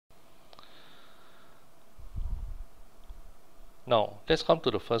Now let's come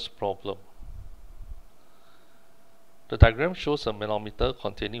to the first problem. The diagram shows a manometer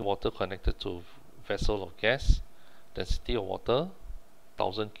containing water connected to a vessel of gas. Density of water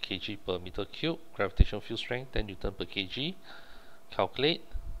 1000 kg per meter cube. Gravitational field strength 10 Newton per kg. Calculate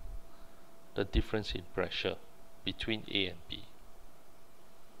the difference in pressure between A and B.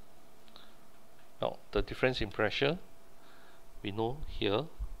 Now the difference in pressure, we know here,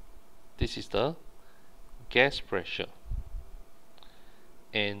 this is the gas pressure,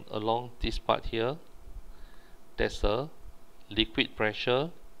 and along this part here there's a liquid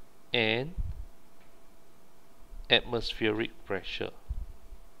pressure and atmospheric pressure.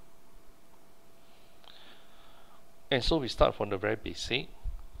 And so we start from the very basic.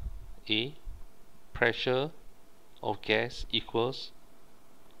 A, pressure of gas equals,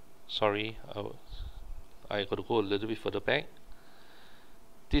 sorry, I got to go a little bit further back.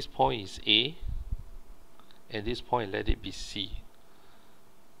 This point is A, and this point, let it be C.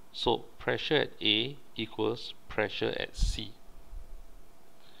 So pressure at A equals pressure at C.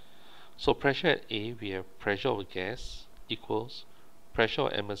 So pressure at A, we have pressure of gas equals pressure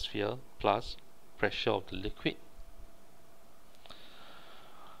of atmosphere plus pressure of the liquid.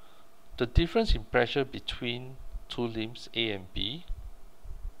 The difference in pressure between two limbs A and B,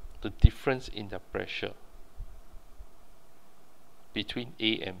 the difference in the pressure between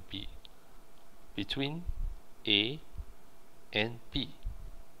A and B, between A and B.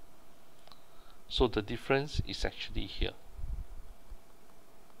 So the difference is actually here.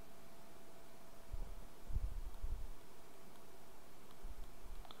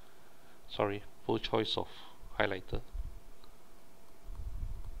 Sorry, poor choice of highlighter.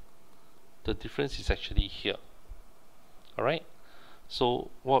 The difference is actually here. Alright,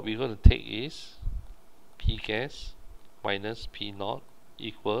 so what we're going to take is P gas minus P naught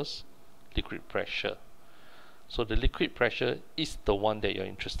equals liquid pressure. So the liquid pressure is the one that you're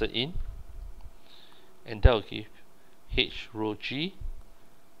interested in, and that will give H rho G.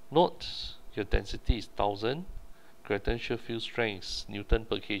 Note your density is 1000, gravitational field strength is Newton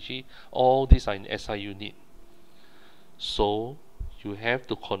per kg. All these are in SI unit, so you have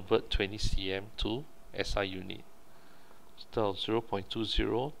to convert 20 cm to SI unit. So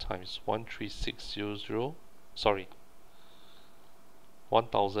 0.20 times 13600, sorry,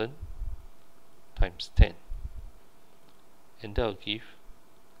 1000 times 10, and that will give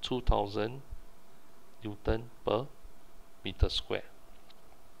 2000 Newton per meter square.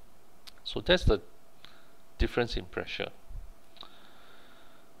 So that's the difference in pressure.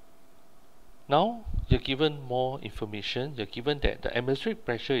 Now you're given more information. You're given that the atmospheric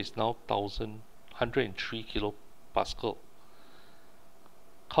pressure is now 1103 kilopascal.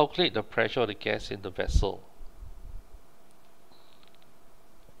 Calculate the pressure of the gas in the vessel.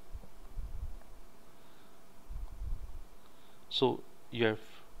 So you're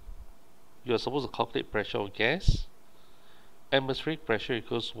supposed to calculate pressure of gas. Atmospheric pressure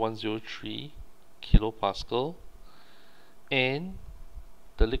equals 103 kilopascal, and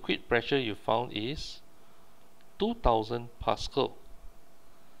the liquid pressure you found is 2000 pascal,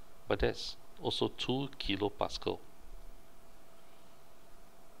 but that's also 2 kilopascal.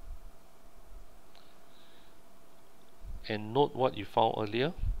 And note what you found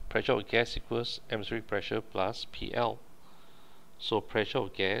earlier, pressure of gas equals atmospheric pressure plus PL. So pressure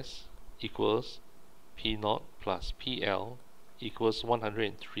of gas equals P naught plus PL equals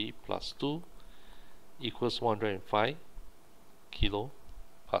 103 plus 2 equals 105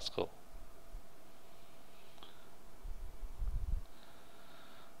 kilopascal.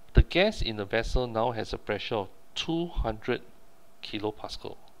 The gas in the vessel now has a pressure of 200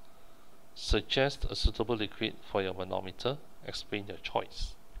 kilopascal. Suggest a suitable liquid for your manometer. Explain your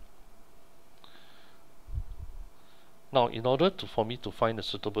choice. Now, in order for me to find a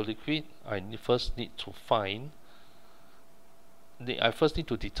suitable liquid, I first need to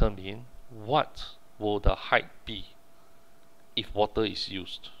determine what will the height be if water is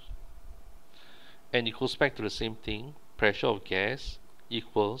used. And it goes back to the same thing. Pressure of gas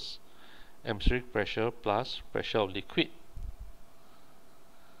equals atmospheric pressure plus pressure of liquid.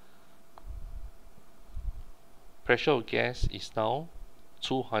 Pressure of gas is now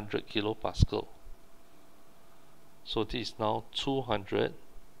 200 kilopascal. So this is now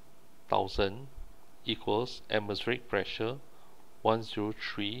 200,000 equals atmospheric pressure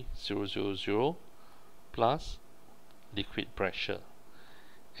 103,000 plus liquid pressure,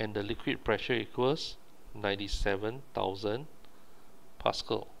 and the liquid pressure equals 97,000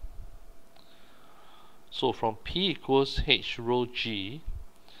 pascal. So from P equals H rho G,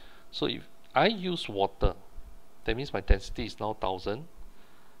 so if I use water, that means my density is now 1000.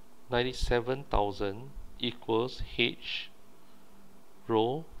 97,000 equals H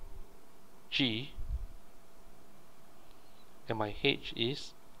rho G, and my H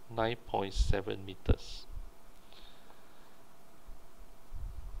is 9.7 meters.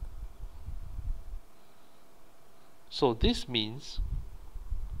 So this means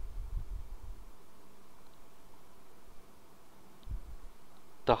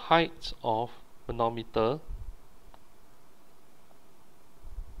the height of manometer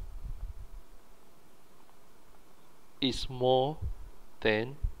is more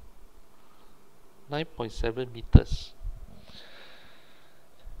than 9.7 meters.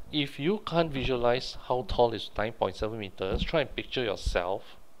 If you can't visualize how tall is 9.7 meters, try and picture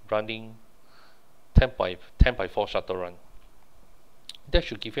yourself running 10 by 4 shuttle run. That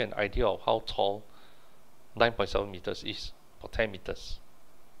should give you an idea of how tall 9.7 meters is, or 10 meters.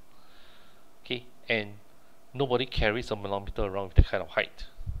 Okay, and nobody carries a manometer around with that kind of height,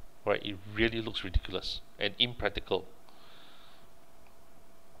 right? It really looks ridiculous and impractical.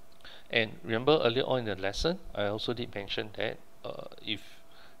 And remember earlier on in the lesson, I also did mention that if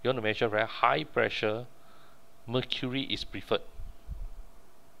you want to measure very high pressure, mercury is preferred.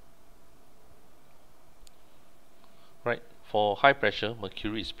 Right? For high pressure,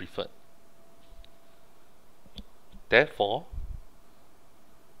 mercury is preferred. Therefore,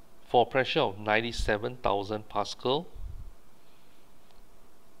 for a pressure of 97,000 Pascal,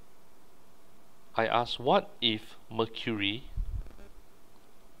 I ask, what if mercury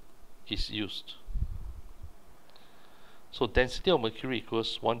is used? So density of mercury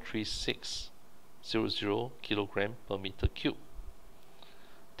equals 13600 kilogram per meter cube.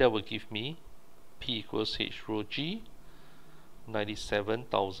 That will give me P equals H rho G.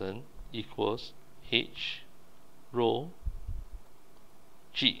 97,000 equals H rho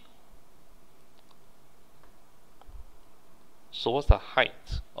G. So what's the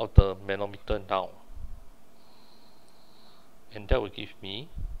height of the manometer now? And that will give me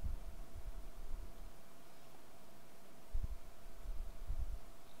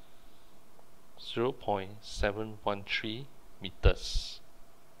 0.713 meters,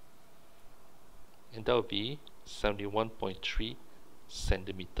 and that will be 71.3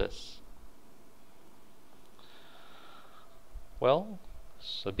 centimeters. Well,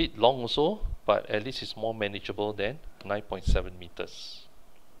 it's a bit long also, but at least it's more manageable than 9.7 meters.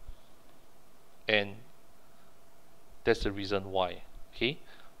 And that's the reason why. Okay,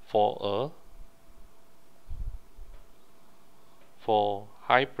 for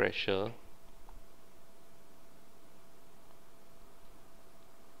high pressure,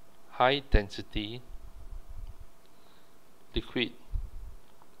 high density liquid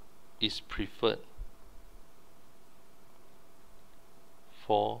is preferred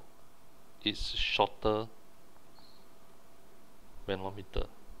for its shorter manometer.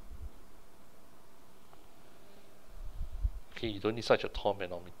 Okay, you don't need such a tall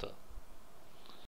manometer.